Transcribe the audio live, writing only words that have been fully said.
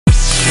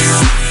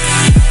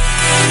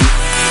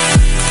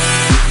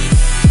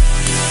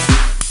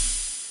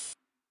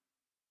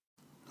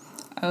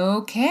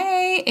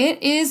Okay,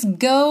 it is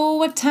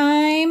go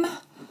time.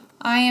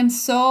 I am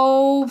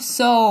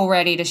so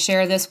ready to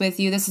share this with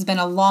you. This has been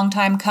a long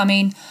time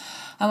coming.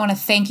 I want to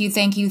thank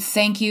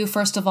you,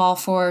 first of all,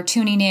 for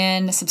tuning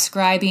in,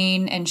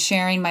 subscribing, and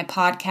sharing my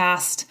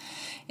podcast.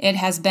 It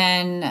has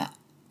been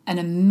an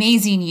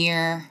amazing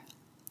year.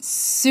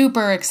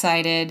 Super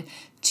excited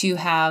to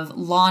have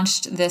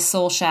launched this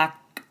Soul Shack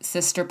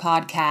Sister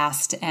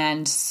podcast,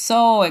 and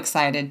so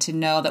excited to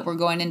know that we're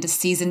going into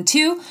season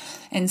 2,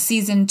 and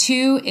season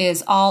 2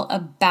 is all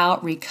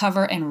about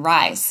recover and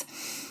rise.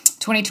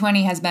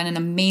 2020 has been an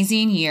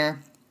amazing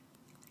year.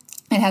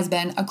 It has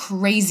been a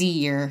crazy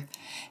year,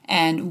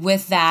 and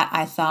with that,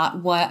 I thought,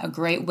 what a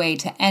great way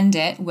to end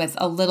it with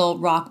a little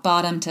rock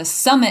bottom to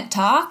summit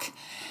talk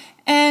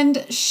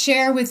and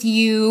share with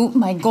you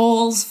my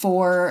goals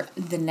for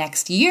the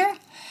next year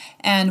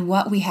and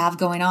what we have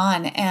going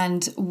on.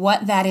 And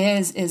what that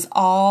is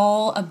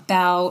all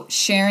about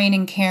sharing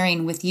and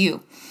caring with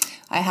you.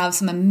 I have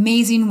some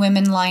amazing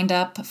women lined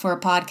up for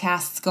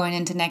podcasts going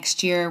into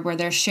next year where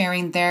they're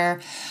sharing their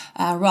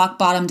rock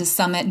bottom to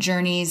summit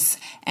journeys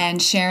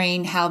and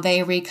sharing how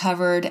they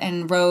recovered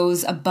and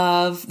rose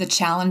above the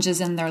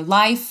challenges in their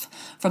life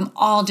from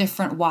all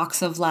different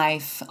walks of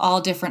life,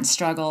 all different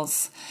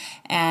struggles.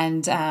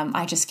 And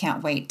I just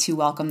can't wait to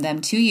welcome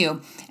them to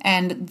you.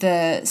 And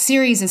the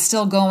series is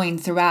still going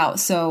throughout.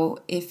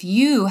 So if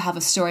you have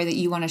a story that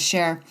you want to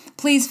share,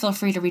 please feel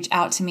free to reach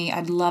out to me.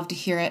 I'd love to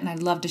hear it and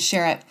I'd love to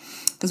share it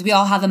because we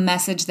all have a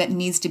message that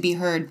needs to be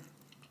heard.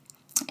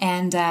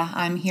 And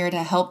I'm here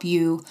to help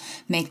you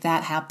make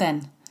that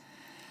happen.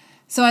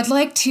 So I'd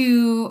like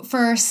to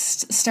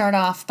first start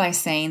off by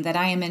saying that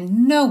I am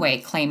in no way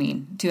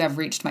claiming to have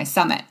reached my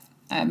summit.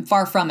 I'm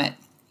far from it.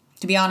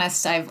 To be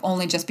honest, I've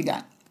only just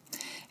begun.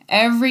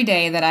 Every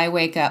day that I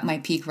wake up, my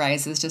peak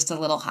rises just a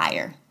little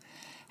higher.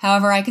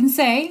 However, I can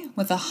say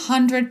with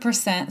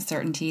 100%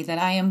 certainty that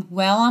I am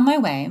well on my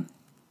way,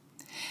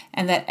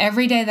 and that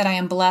every day that I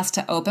am blessed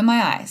to open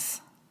my eyes,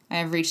 I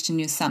have reached a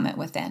new summit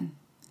within.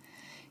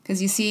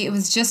 Because you see, it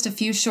was just a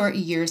few short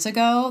years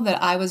ago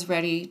that I was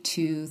ready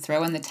to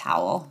throw in the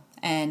towel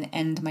and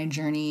end my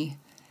journey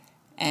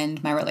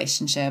and my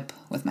relationship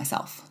with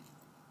myself.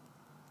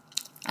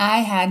 I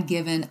had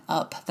given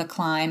up the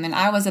climb and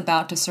I was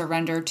about to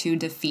surrender to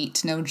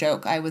defeat. No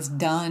joke. I was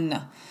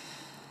done.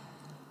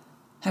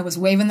 I was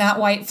waving that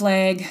white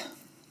flag.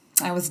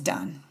 I was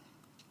done.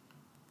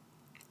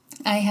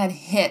 I had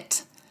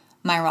hit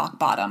my rock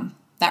bottom.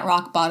 That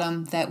rock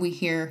bottom that we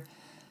hear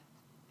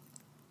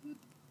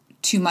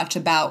too much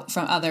about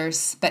from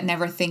others, but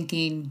never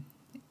thinking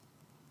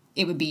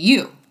it would be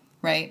you,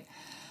 right?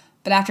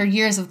 But after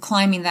years of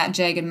climbing that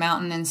jagged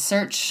mountain in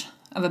search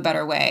of a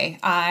better way,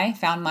 I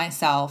found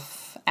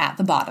myself at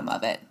the bottom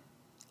of it.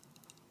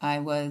 I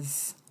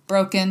was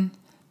broken,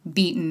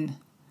 beaten,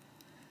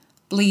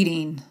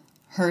 bleeding,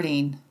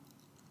 hurting,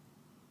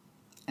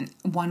 and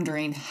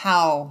wondering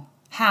how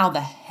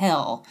the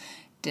hell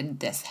did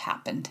this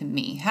happen to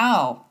me?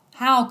 How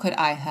could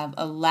I have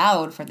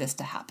allowed for this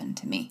to happen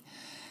to me?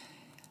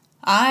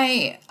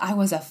 I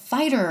was a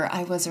fighter,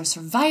 I was a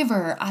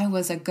survivor, I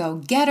was a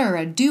go-getter,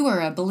 a doer,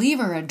 a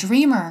believer, a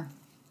dreamer.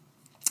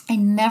 I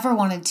never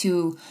wanted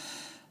to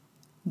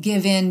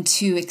give in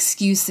to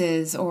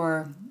excuses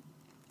or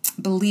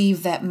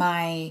believe that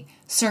my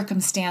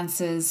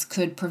circumstances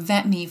could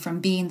prevent me from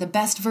being the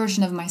best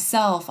version of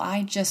myself.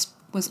 I just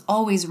was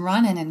always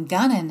running and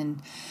gunning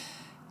and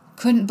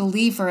couldn't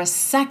believe for a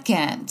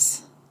second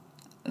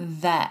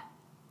that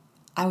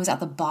I was at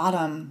the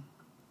bottom,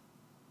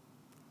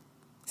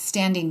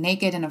 standing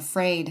naked and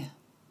afraid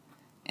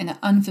in an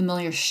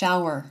unfamiliar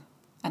shower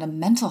at a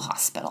mental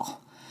hospital,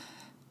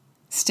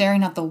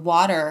 staring at the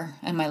water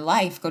and my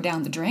life go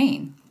down the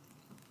drain.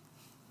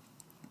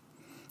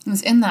 It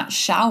was in that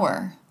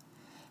shower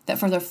that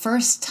for the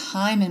first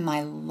time in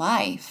my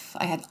life,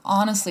 I had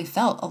honestly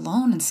felt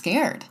alone and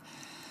scared.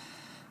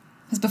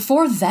 Because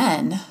before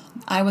then,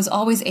 I was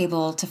always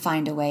able to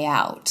find a way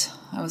out.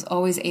 I was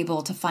always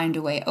able to find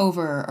a way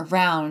over,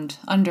 around,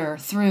 under,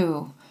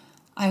 through.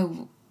 I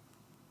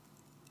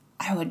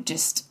would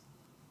just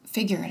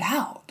figure it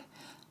out.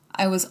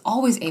 I was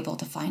always able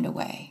to find a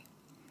way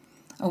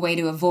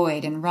to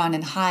avoid and run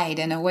and hide,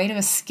 and a way to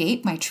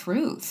escape my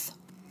truth.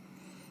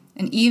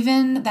 And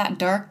even that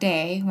dark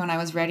day when I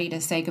was ready to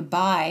say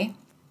goodbye,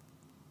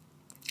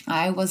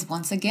 I was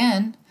once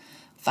again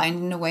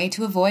finding a way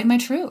to avoid my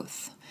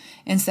truth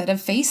instead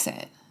of face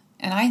it.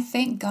 And I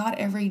thank God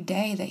every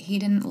day that He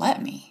didn't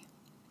let me.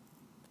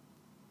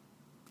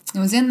 It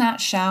was in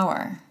that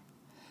shower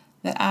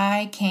that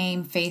I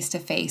came face to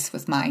face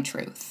with my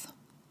truth.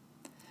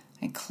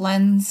 I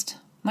cleansed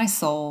my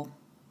soul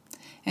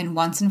and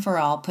once and for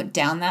all put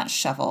down that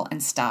shovel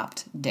and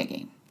stopped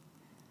digging.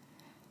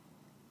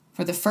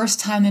 For the first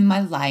time in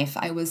my life,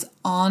 I was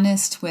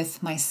honest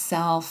with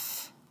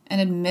myself and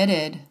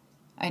admitted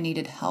I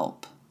needed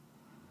help.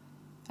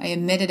 I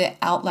admitted it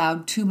out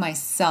loud to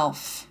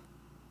myself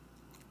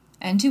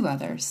and to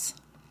others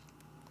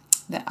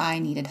that I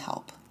needed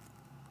help.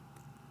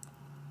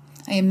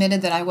 I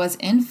admitted that I was,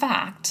 in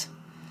fact,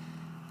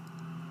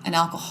 an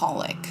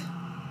alcoholic.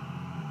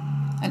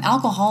 An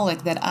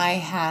alcoholic that I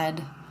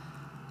had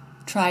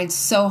tried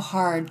so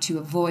hard to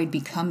avoid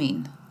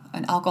becoming.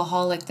 An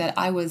alcoholic that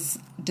I was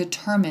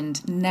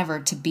determined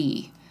never to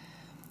be.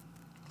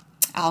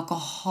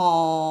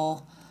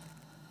 Alcohol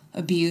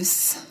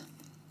abuse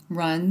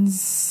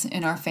runs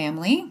in our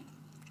family,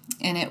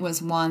 and it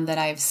was one that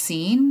I've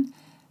seen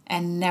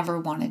and never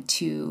wanted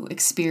to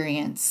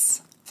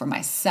experience for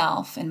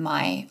myself in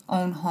my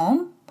own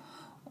home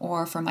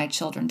or for my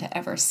children to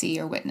ever see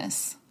or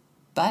witness.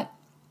 But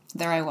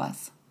there I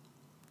was,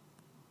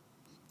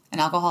 an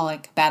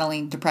alcoholic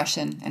battling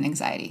depression and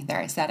anxiety. There,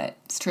 I said it.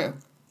 It's true.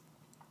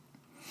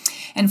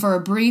 And for a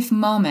brief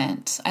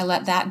moment, I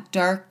let that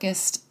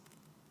darkest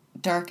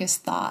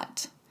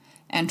thought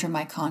enter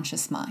my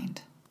conscious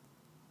mind,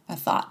 a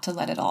thought to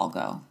let it all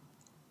go.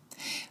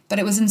 But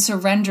it was in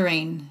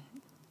surrendering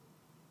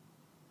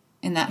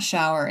in that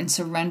shower and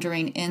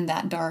surrendering in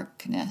that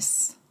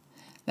darkness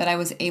that I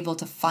was able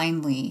to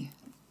finally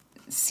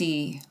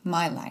see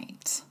my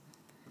light.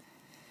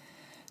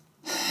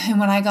 And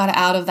when I got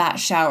out of that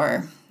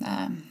shower,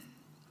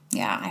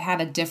 I had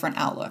a different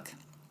outlook.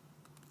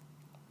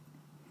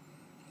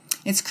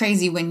 It's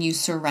crazy when you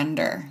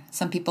surrender.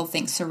 Some people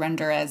think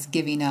surrender as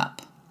giving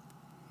up,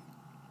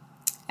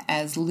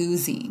 as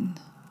losing,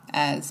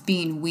 as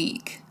being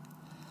weak.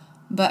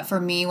 But for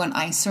me, when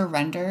I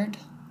surrendered,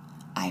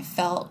 I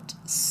felt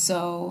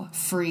so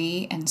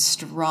free and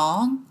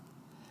strong.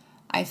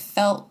 I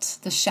felt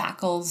the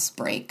shackles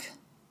break.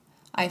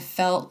 I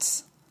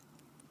felt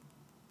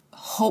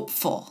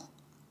hopeful.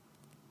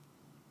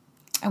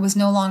 I was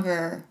no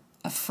longer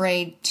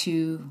afraid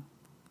to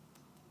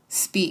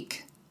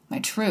speak my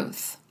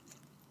truth.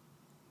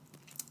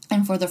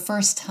 And for the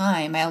first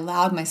time, I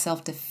allowed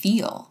myself to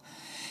feel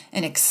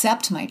and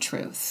accept my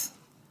truth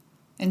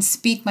and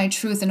speak my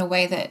truth in a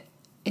way that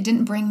it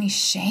didn't bring me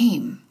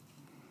shame.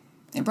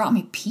 It brought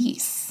me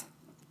peace.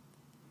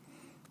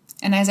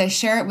 And as I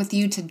share it with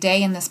you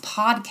today in this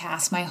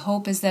podcast, my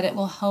hope is that it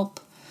will help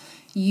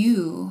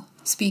you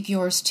speak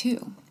yours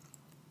too.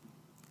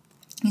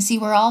 You see,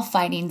 we're all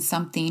fighting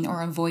something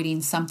or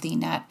avoiding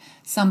something at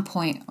some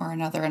point or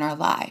another in our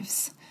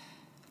lives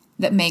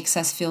that makes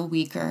us feel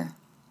weaker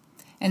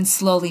and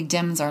slowly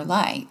dims our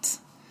light.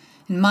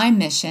 And my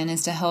mission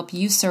is to help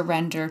you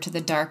surrender to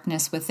the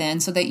darkness within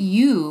so that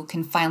you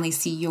can finally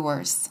see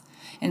yours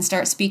and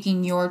start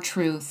speaking your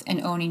truth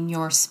and owning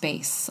your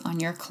space on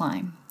your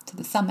climb to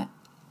the summit.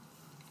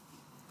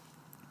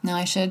 Now,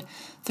 I should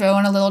throw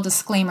in a little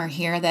disclaimer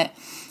here that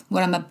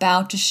what I'm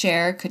about to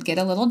share could get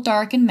a little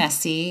dark and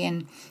messy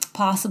and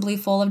possibly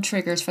full of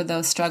triggers for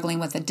those struggling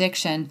with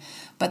addiction,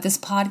 but this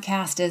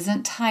podcast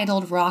isn't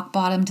titled Rock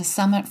Bottom to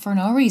Summit for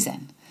no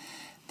reason.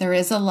 There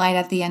is a light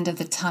at the end of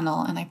the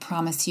tunnel, and I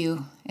promise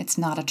you, it's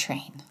not a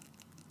train.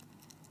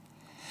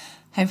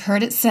 I've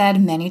heard it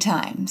said many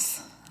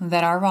times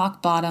that our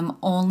rock bottom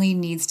only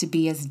needs to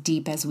be as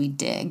deep as we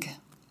dig.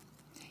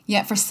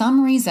 Yet for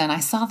some reason, I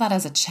saw that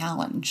as a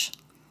challenge.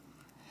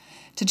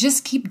 To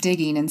just keep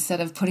digging instead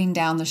of putting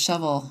down the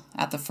shovel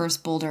at the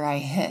first boulder I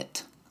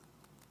hit.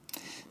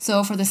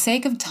 So for the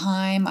sake of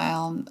time,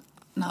 I'll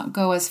not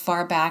go as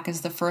far back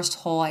as the first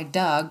hole I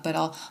dug, but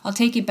I'll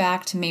take you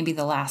back to maybe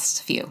the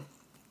last few.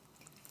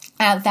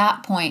 At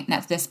that point, and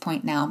at this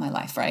point now in my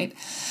life, right?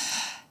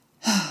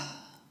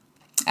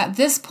 At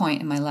this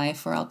point in my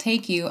life where I'll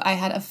take you, I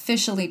had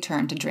officially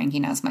turned to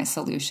drinking as my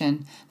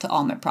solution to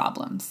all my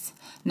problems,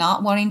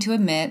 not wanting to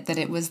admit that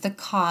it was the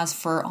cause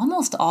for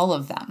almost all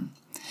of them.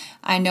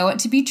 I know it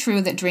to be true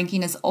that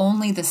drinking is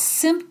only the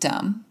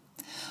symptom,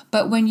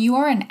 but when you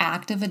are in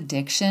active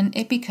addiction,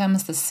 it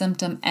becomes the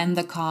symptom and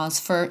the cause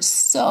for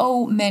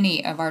so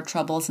many of our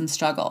troubles and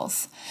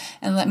struggles.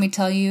 And let me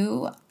tell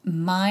you,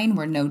 mine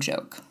were no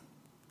joke.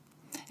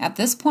 At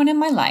this point in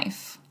my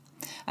life,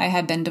 I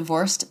had been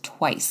divorced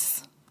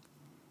twice.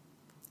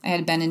 I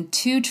had been in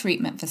 2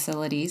 treatment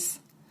facilities,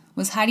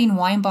 was hiding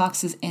wine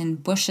boxes in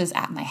bushes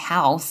at my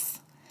house,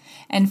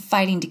 and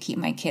fighting to keep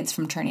my kids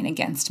from turning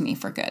against me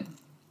for good.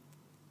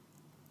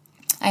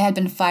 I had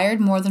been fired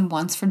more than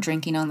once for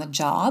drinking on the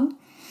job.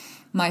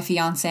 My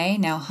fiance,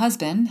 now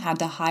husband, had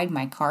to hide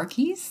my car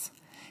keys,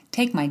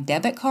 take my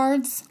debit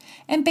cards,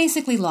 and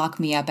basically lock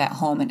me up at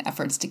home in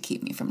efforts to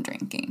keep me from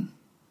drinking.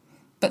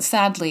 But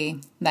sadly,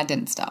 that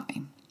didn't stop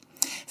me.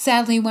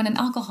 Sadly, when an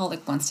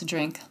alcoholic wants to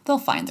drink, they'll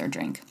find their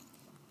drink.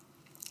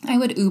 I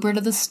would Uber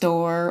to the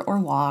store or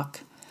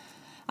walk.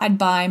 I'd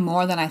buy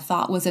more than I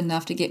thought was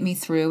enough to get me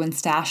through and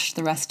stash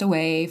the rest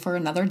away for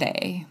another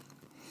day.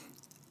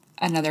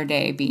 Another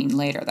day being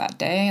later that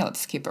day.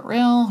 Let's keep it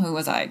real. Who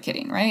was I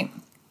kidding, right?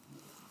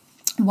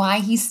 Why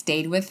he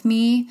stayed with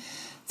me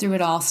through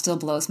it all still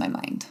blows my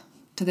mind.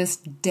 To this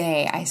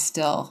day, I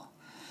still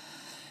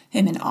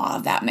am in awe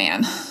of that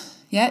man.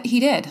 Yet he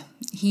did.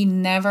 He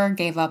never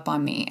gave up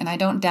on me, and I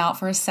don't doubt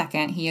for a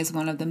second he is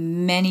one of the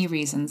many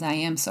reasons I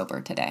am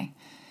sober today.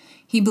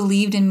 He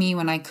believed in me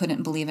when I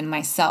couldn't believe in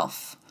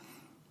myself.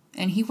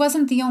 And he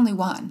wasn't the only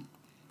one.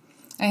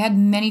 I had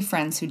many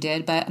friends who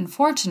did, but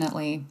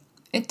unfortunately,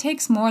 it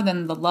takes more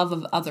than the love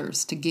of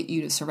others to get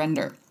you to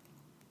surrender.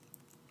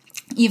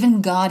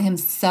 Even God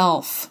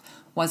himself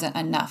wasn't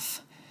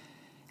enough.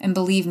 And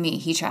believe me,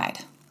 he tried.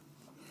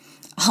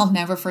 I'll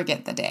never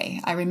forget the day.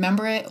 I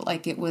remember it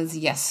like it was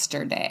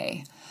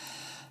yesterday.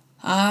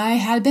 I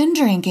had been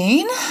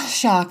drinking,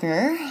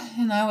 shocker,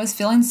 and I was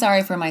feeling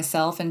sorry for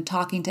myself and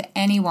talking to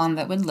anyone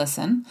that would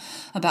listen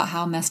about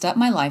how messed up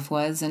my life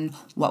was and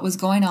what was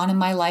going on in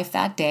my life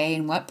that day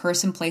and what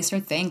person, place, or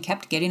thing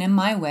kept getting in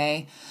my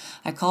way.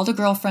 I called a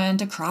girlfriend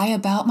to cry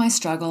about my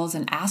struggles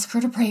and ask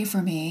her to pray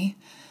for me.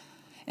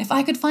 If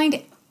I could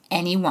find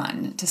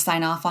anyone to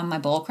sign off on my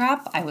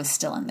bullcrap, I was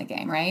still in the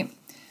game, right?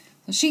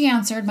 So she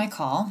answered my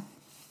call,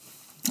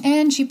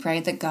 and she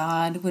prayed that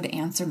God would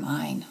answer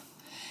mine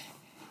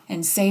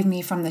and save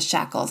me from the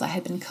shackles I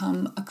had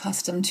become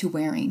accustomed to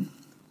wearing.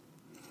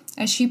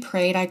 As she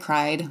prayed, I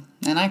cried,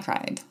 and I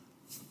cried,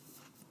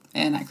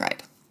 and I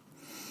cried.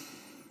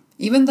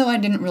 Even though I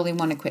didn't really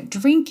want to quit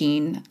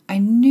drinking, I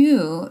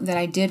knew that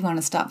I did want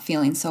to stop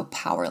feeling so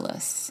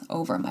powerless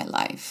over my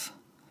life.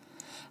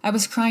 I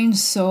was crying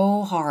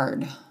so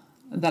hard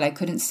that I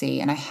couldn't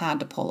see, and I had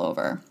to pull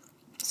over.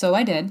 So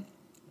I did.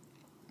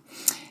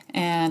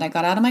 And I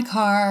got out of my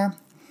car,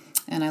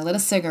 and I lit a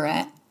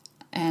cigarette,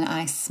 and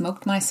I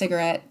smoked my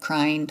cigarette,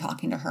 crying,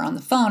 talking to her on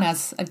the phone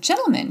as a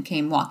gentleman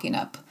came walking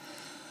up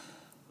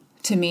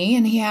to me,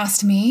 and he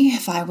asked me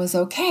if I was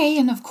okay.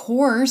 And of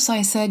course,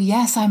 I said,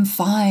 yes, I'm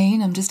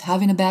fine. I'm just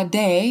having a bad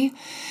day.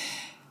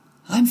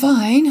 I'm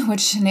fine,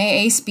 which in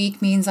AA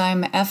speak means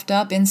I'm effed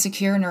up,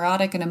 insecure,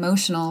 neurotic, and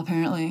emotional,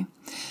 apparently.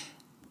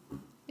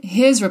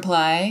 His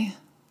reply,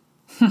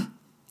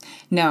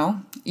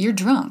 no, you're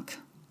drunk,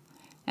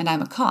 and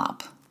I'm a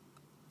cop,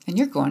 and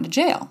you're going to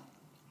jail.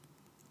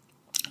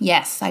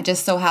 Yes, I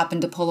just so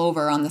happened to pull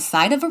over on the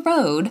side of a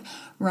road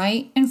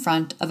right in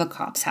front of a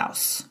cop's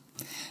house.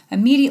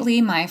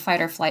 Immediately, my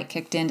fight or flight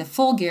kicked into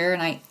full gear,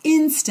 and I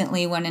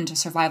instantly went into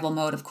survival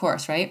mode, of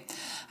course, right?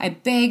 I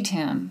begged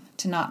him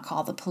to not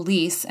call the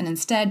police and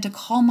instead to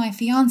call my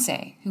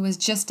fiancé, who was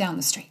just down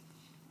the street.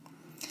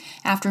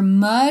 After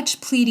much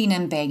pleading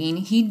and begging,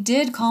 he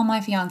did call my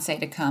fiancé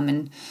to come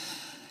and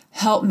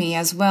help me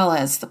as well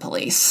as the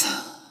police.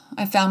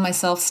 I found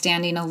myself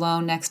standing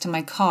alone next to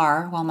my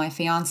car while my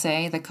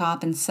fiancé, the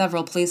cop, and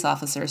several police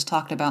officers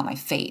talked about my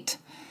fate.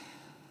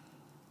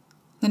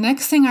 The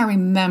next thing I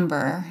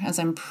remember, as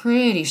I'm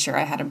pretty sure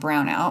I had a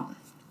brownout,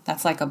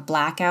 that's like a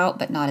blackout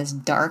but not as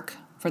dark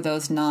for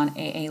those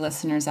non-AA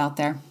listeners out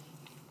there,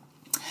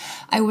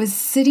 I was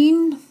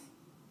sitting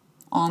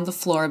on the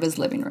floor of his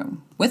living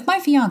room with my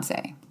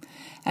fiancé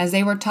as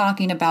they were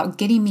talking about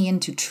getting me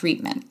into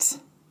treatment.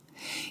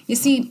 You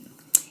see,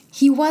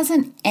 he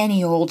wasn't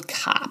any old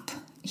cop.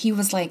 He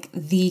was like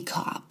the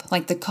cop,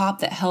 like the cop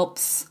that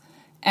helps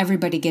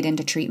everybody get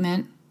into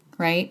treatment,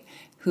 right?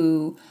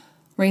 Who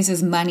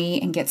raises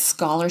money and gets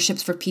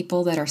scholarships for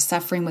people that are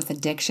suffering with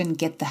addiction,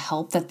 get the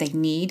help that they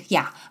need.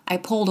 Yeah, I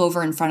pulled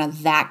over in front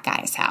of that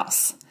guy's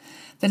house.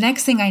 The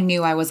next thing I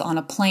knew, I was on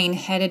a plane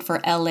headed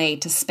for LA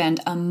to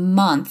spend a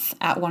month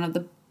at one of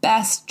the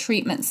best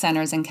treatment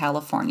centers in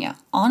California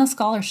on a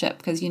scholarship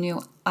because you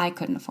knew I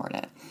couldn't afford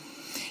it.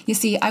 You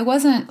see, I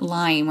wasn't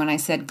lying when I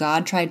said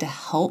God tried to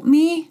help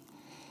me.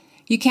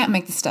 You can't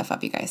make this stuff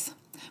up, you guys.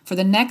 For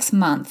the next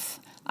month,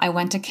 I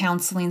went to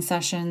counseling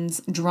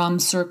sessions, drum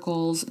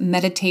circles,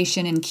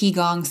 meditation and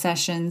Qigong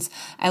sessions.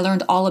 I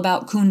learned all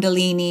about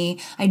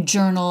Kundalini. I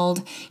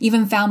journaled,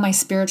 even found my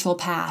spiritual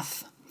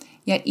path.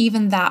 Yet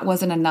even that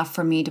wasn't enough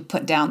for me to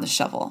put down the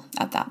shovel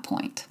at that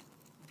point.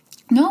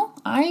 No,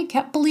 I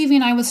kept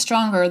believing I was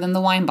stronger than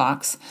the wine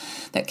box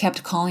that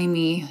kept calling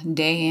me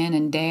day in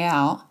and day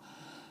out.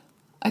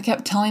 I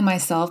kept telling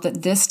myself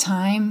that this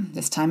time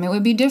it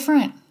would be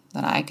different,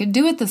 that I could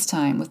do it this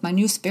time with my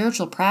new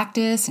spiritual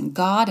practice and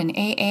God and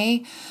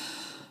AA.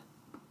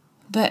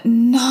 But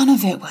none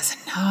of it was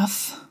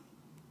enough.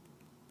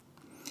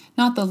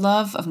 Not the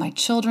love of my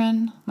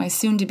children, my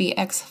soon-to-be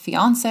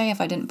ex-fiancé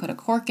if I didn't put a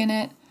cork in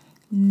it.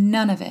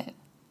 None of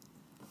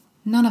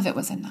it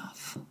was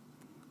enough.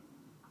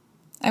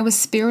 I was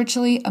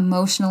spiritually,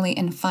 emotionally,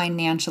 and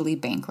financially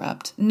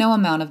bankrupt. No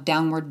amount of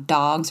downward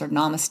dogs or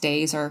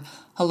namastes or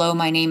hello,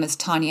 my name is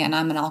Tanya and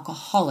I'm an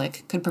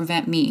alcoholic could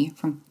prevent me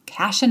from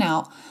cashing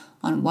out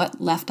on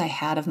what left I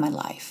had of my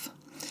life.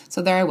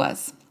 So there I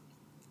was.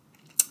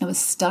 I was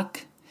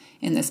stuck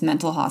in this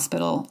mental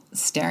hospital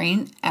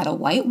staring at a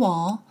white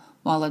wall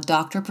while a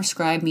doctor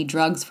prescribed me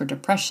drugs for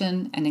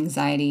depression and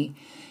anxiety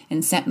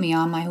and sent me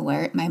on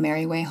my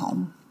merry way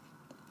home.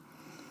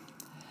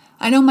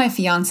 I know my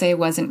fiancé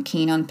wasn't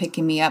keen on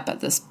picking me up at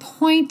this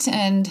point,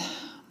 and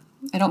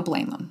I don't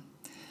blame him.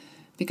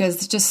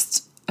 Because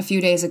just a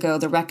few days ago,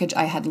 the wreckage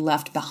I had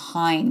left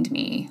behind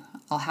me,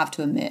 I'll have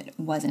to admit,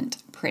 wasn't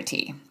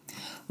pretty.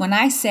 When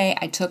I say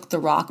I took the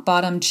rock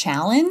bottom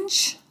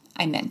challenge,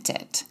 I meant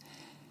it.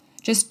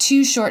 Just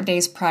 2 short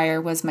days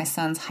prior was my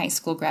son's high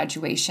school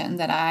graduation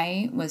that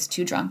I was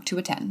too drunk to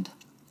attend.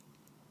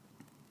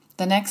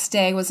 The next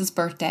day was his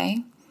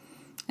birthday,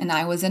 and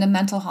I was in a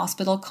mental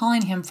hospital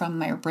calling him from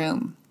my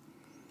room.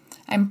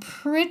 I'm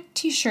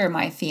pretty sure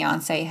my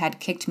fiance had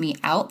kicked me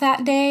out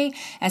that day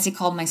as he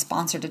called my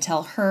sponsor to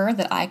tell her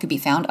that I could be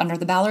found under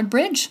the Ballard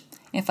Bridge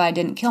if I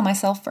didn't kill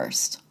myself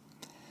first.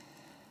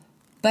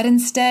 But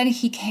instead,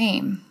 he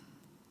came.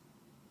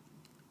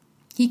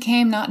 He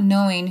came not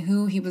knowing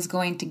who he was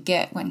going to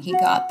get when he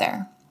got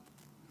there.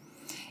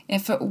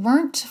 If it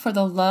weren't for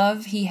the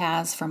love he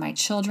has for my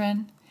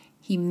children,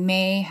 he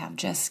may have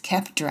just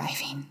kept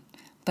driving,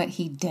 but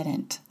he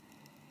didn't.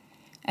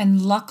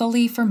 And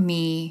luckily for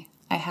me,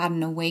 I had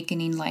an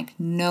awakening like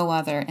no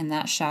other in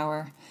that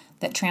shower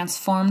that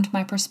transformed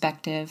my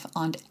perspective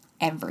on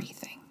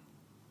everything.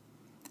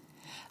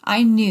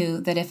 I knew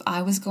that if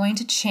I was going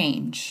to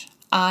change,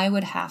 I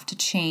would have to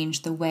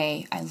change the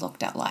way I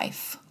looked at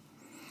life.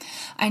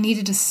 I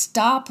needed to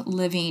stop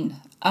living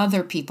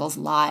other people's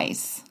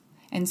lies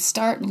and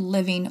start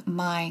living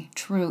my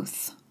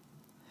truth.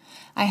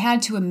 I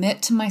had to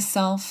admit to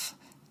myself,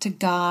 to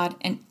God,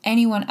 and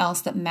anyone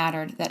else that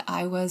mattered that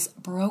I was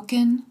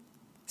broken,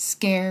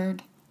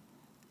 scared,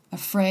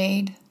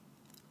 afraid,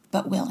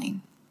 but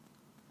willing.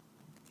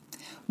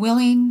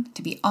 Willing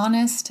to be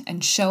honest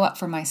and show up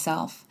for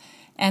myself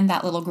and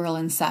that little girl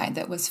inside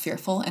that was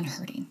fearful and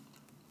hurting.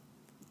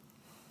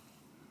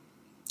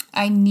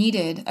 I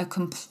needed a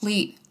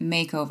complete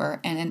makeover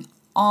and an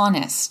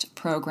honest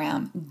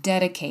program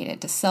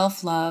dedicated to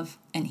self-love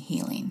and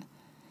healing.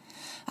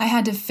 I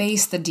had to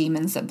face the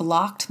demons that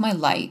blocked my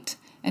light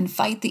and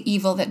fight the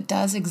evil that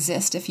does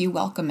exist if you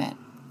welcome it.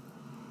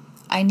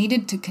 I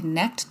needed to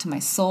connect to my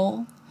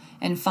soul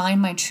and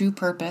find my true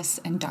purpose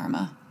and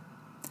dharma.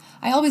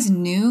 I always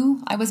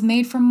knew I was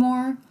made for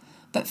more,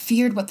 but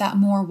feared what that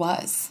more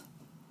was.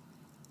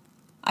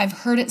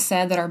 I've heard it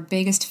said that our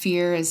biggest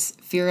fear is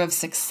fear of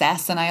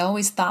success, and I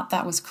always thought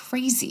that was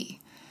crazy.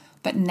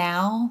 But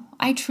now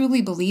I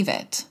truly believe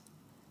it.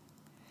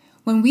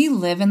 When we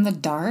live in the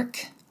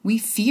dark, we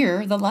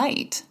fear the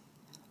light.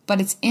 But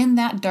it's in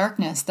that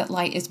darkness that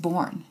light is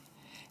born.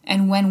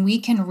 And when we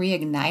can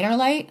reignite our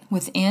light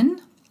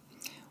within,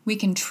 we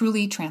can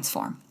truly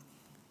transform.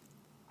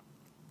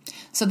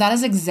 So that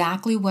is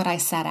exactly what I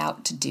set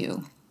out to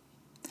do.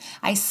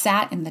 I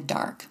sat in the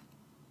dark.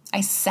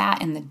 I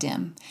sat in the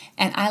dim.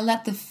 And I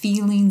let the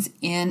feelings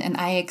in, and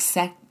I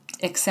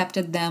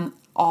accepted them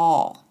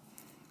all.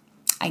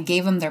 I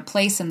gave them their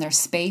place and their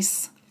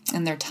space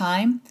and their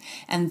time,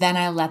 and then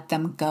I let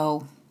them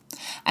go.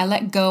 I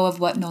let go of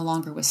what no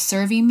longer was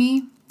serving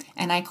me,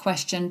 and I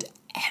questioned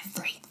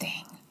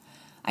everything.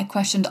 I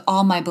questioned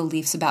all my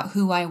beliefs about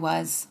who I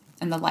was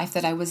and the life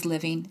that I was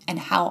living and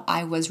how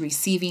I was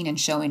receiving and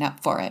showing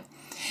up for it.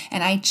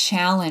 And I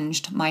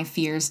challenged my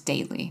fears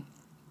daily.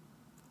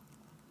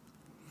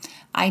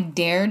 I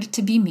dared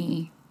to be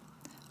me,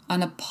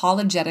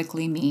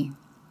 unapologetically me.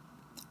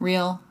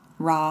 Real,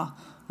 raw,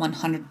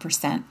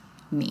 100%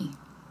 me.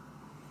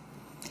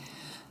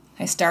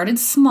 I started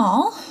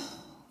small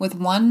with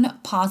one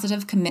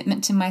positive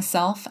commitment to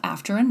myself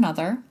after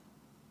another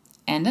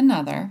and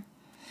another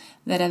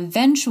that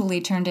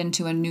eventually turned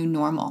into a new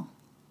normal.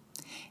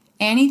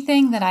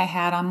 Anything that I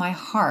had on my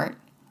heart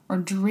or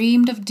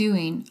dreamed of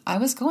doing, I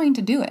was going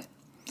to do it.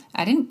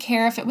 I didn't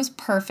care if it was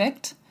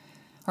perfect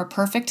or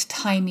perfect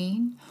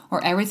timing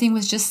or everything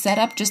was just set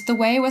up just the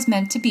way it was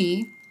meant to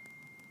be.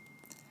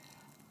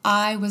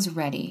 I was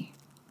ready.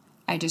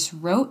 I just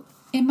wrote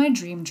in my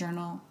dream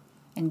journal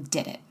and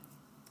did it.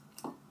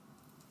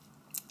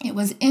 It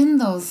was in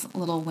those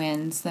little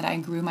wins that I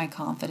grew my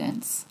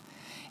confidence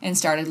and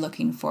started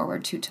looking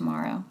forward to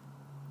tomorrow.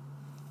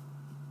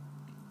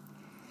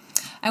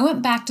 I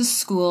went back to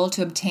school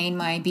to obtain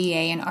my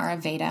BA in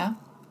Ayurveda.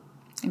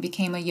 I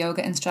became a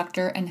yoga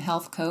instructor and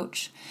health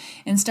coach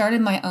and started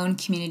my own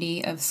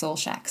community of Soul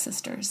Shack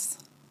sisters.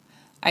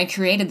 I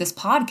created this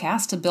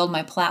podcast to build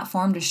my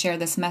platform to share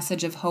this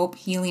message of hope,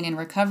 healing, and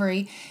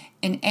recovery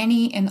in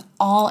any and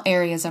all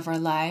areas of our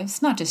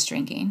lives, not just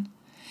drinking.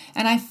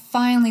 And I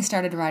finally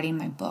started writing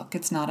my book,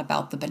 It's Not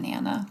About the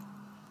Banana.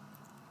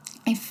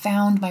 I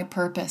found my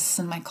purpose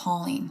and my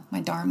calling,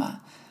 my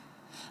dharma.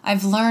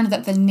 I've learned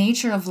that the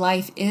nature of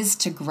life is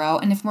to grow,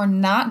 and if we're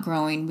not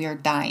growing, we are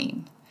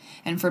dying.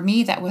 And for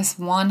me, that was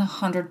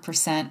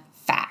 100%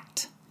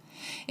 fact.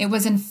 It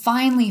was in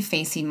finally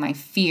facing my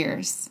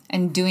fears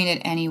and doing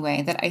it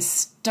anyway that I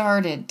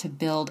started to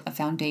build a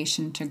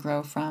foundation to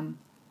grow from.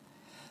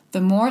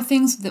 The more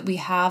things that we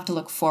have to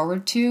look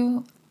forward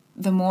to,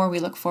 the more we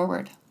look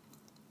forward.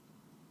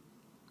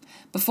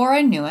 Before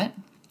I knew it,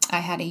 I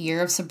had a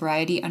year of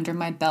sobriety under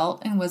my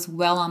belt and was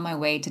well on my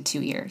way to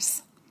 2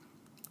 years.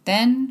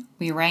 Then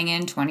we rang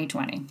in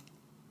 2020,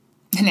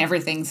 and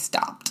everything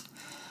stopped.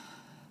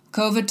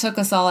 COVID took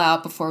us all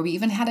out before we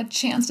even had a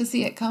chance to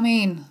see it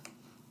coming.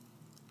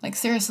 Like,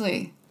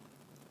 seriously,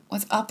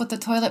 what's up with the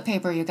toilet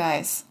paper, you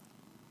guys?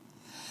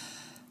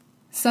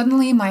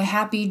 Suddenly, my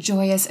happy,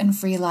 joyous, and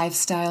free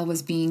lifestyle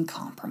was being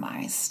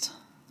compromised.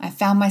 I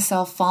found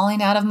myself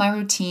falling out of my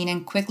routine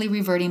and quickly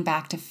reverting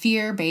back to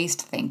fear-based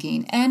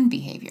thinking and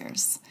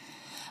behaviors.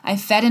 I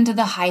fed into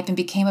the hype and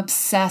became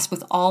obsessed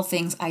with all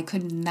things I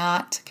could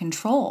not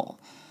control.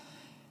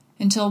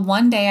 Until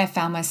one day I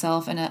found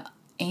myself in an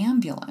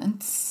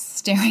ambulance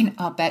staring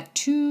up at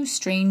two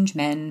strange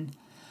men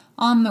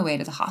on my way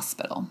to the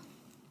hospital.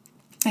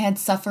 I had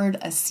suffered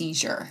a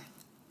seizure.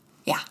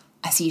 Yeah,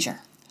 a seizure.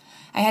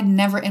 I had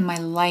never in my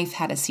life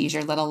had a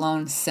seizure, let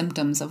alone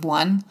symptoms of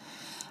one.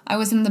 I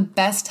was in the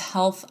best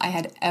health I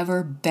had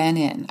ever been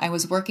in. I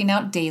was working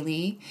out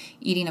daily,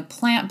 eating a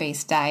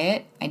plant-based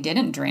diet. I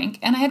didn't drink,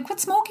 and I had quit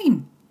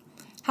smoking.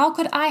 How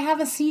could I have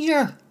a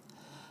seizure?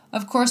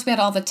 Of course, we had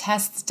all the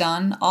tests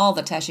done, all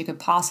the tests you could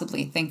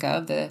possibly think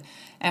of, the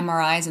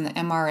MRIs and the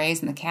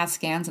MRAs and the CAT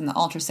scans and the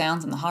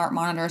ultrasounds and the heart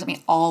monitors. I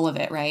mean, all of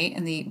it, right?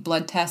 And the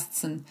blood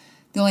tests. And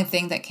the only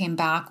thing that came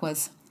back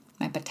was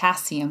my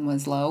potassium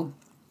was low,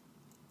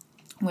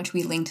 which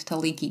we linked to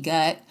leaky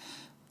gut.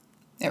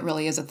 It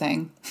really is a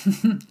thing.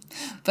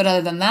 But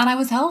other than that, I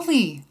was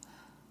healthy.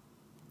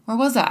 Or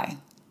was I?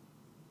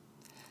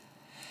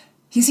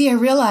 You see, I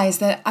realized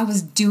that I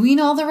was doing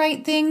all the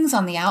right things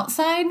on the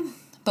outside,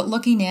 but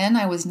looking in,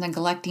 I was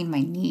neglecting my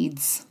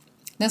needs.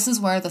 This is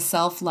where the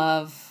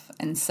self-love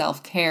and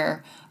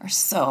self-care are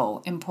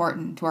so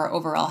important to our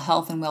overall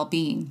health and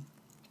well-being.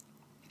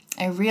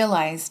 I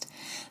realized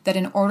that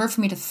in order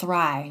for me to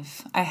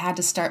thrive, I had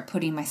to start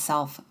putting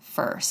myself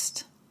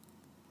first.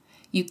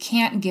 You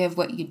can't give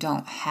what you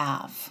don't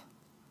have.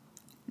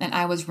 And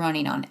I was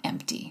running on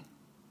empty.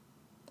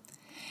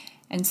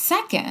 And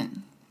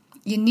second,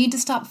 you need to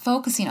stop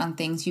focusing on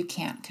things you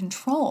can't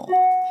control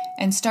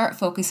and start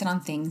focusing on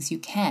things you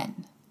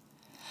can.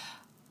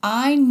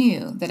 I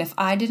knew that if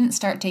I didn't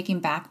start taking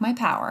back my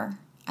power,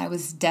 I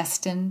was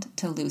destined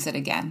to lose it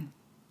again.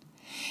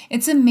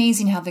 It's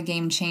amazing how the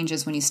game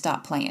changes when you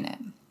stop playing it.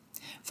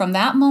 From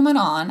that moment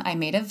on, I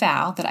made a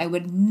vow that I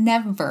would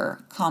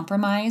never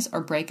compromise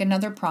or break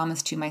another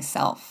promise to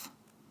myself.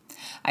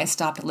 I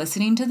stopped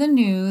listening to the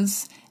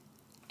news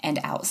and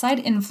outside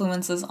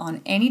influences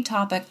on any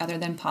topic other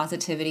than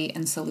positivity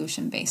and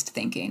solution-based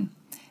thinking.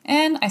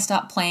 And I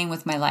stopped playing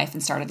with my life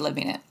and started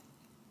living it.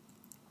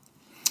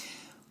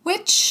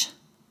 Which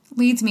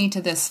leads me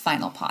to this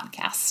final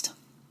podcast.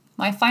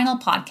 My final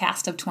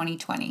podcast of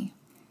 2020.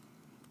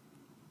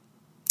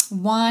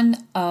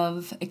 One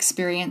of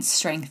experience,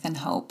 strength, and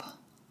hope.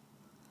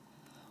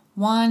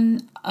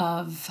 One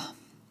of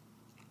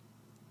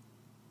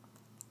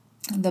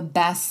the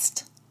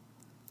best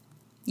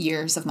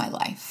years of my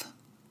life.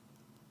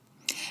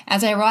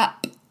 As I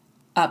wrap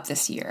up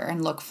this year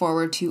and look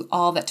forward to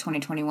all that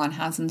 2021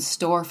 has in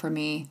store for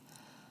me,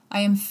 I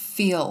am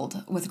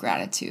filled with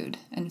gratitude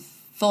and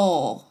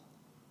full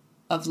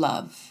of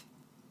love.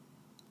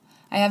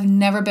 I have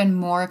never been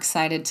more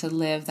excited to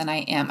live than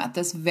I am at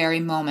this very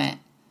moment,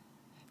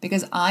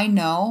 because I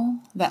know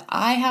that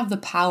I have the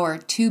power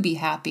to be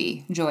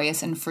happy,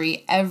 joyous, and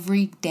free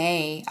every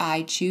day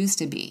I choose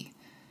to be.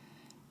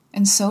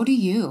 And so do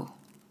you.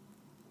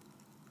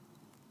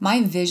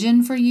 My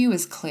vision for you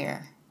is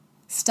clear.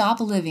 Stop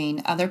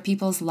living other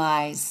people's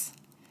lies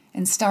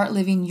and start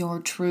living your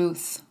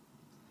truth.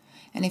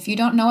 And if you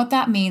don't know what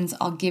that means,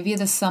 I'll give you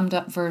the summed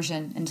up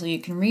version until you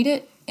can read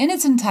it in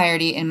its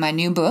entirety in my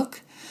new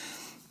book.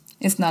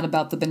 It's not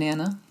about the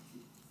banana.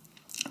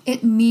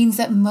 It means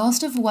that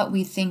most of what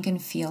we think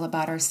and feel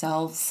about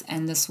ourselves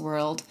and this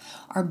world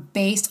are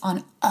based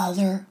on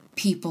other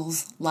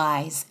people's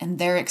lies and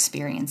their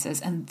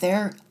experiences and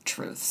their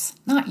truths,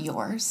 not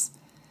yours.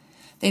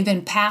 They've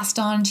been passed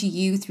on to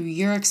you through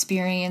your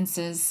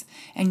experiences,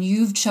 and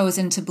you've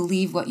chosen to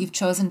believe what you've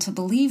chosen to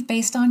believe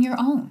based on your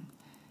own.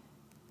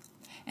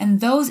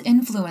 And those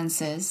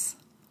influences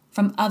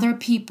from other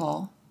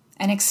people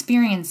and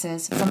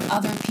experiences from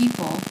other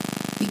people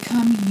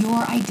become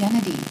your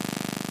identity.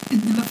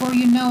 And before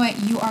you know it,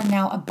 you are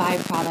now a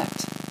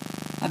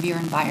byproduct of your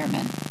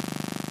environment.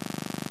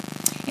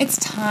 It's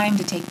time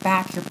to take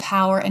back your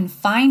power and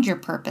find your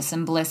purpose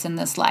and bliss in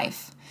this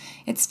life.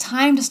 It's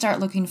time to start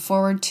looking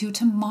forward to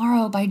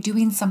tomorrow by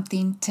doing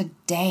something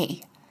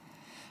today.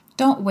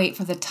 Don't wait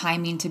for the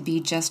timing to be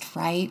just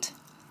right.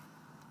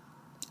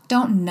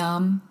 Don't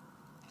numb.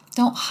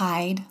 Don't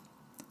hide.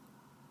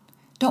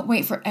 Don't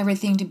wait for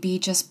everything to be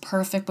just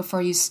perfect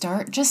before you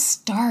start. Just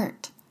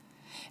start.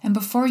 And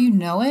before you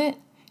know it,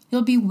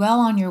 you'll be well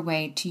on your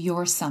way to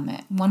your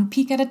summit, one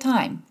peak at a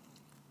time.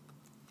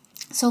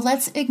 So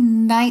let's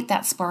ignite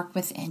that spark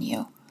within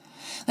you.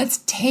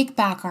 Let's take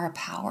back our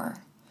power.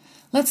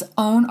 Let's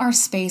own our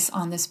space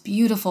on this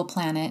beautiful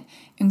planet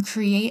and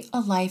create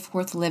a life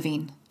worth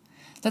living.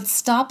 Let's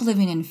stop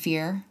living in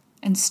fear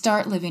and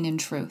start living in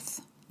truth,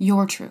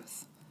 your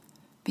truth,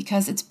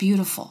 because it's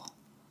beautiful.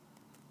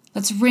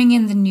 Let's ring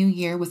in the new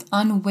year with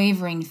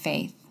unwavering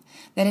faith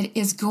that it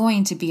is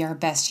going to be our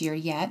best year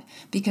yet,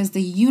 because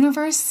the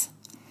universe,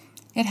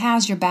 it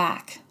has your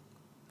back,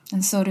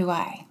 and so do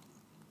I.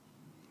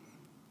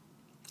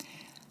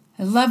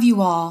 I love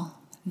you all.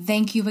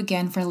 Thank you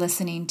again for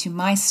listening to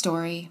my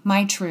story,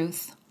 my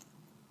truth.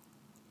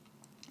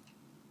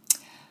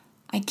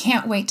 I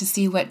can't wait to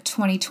see what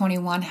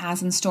 2021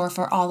 has in store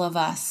for all of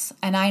us,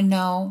 and I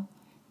know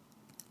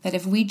that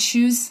if we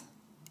choose,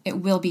 it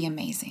will be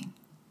amazing.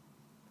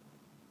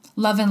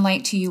 Love and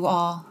light to you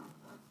all.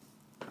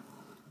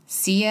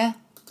 See ya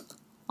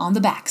on the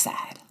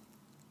backside.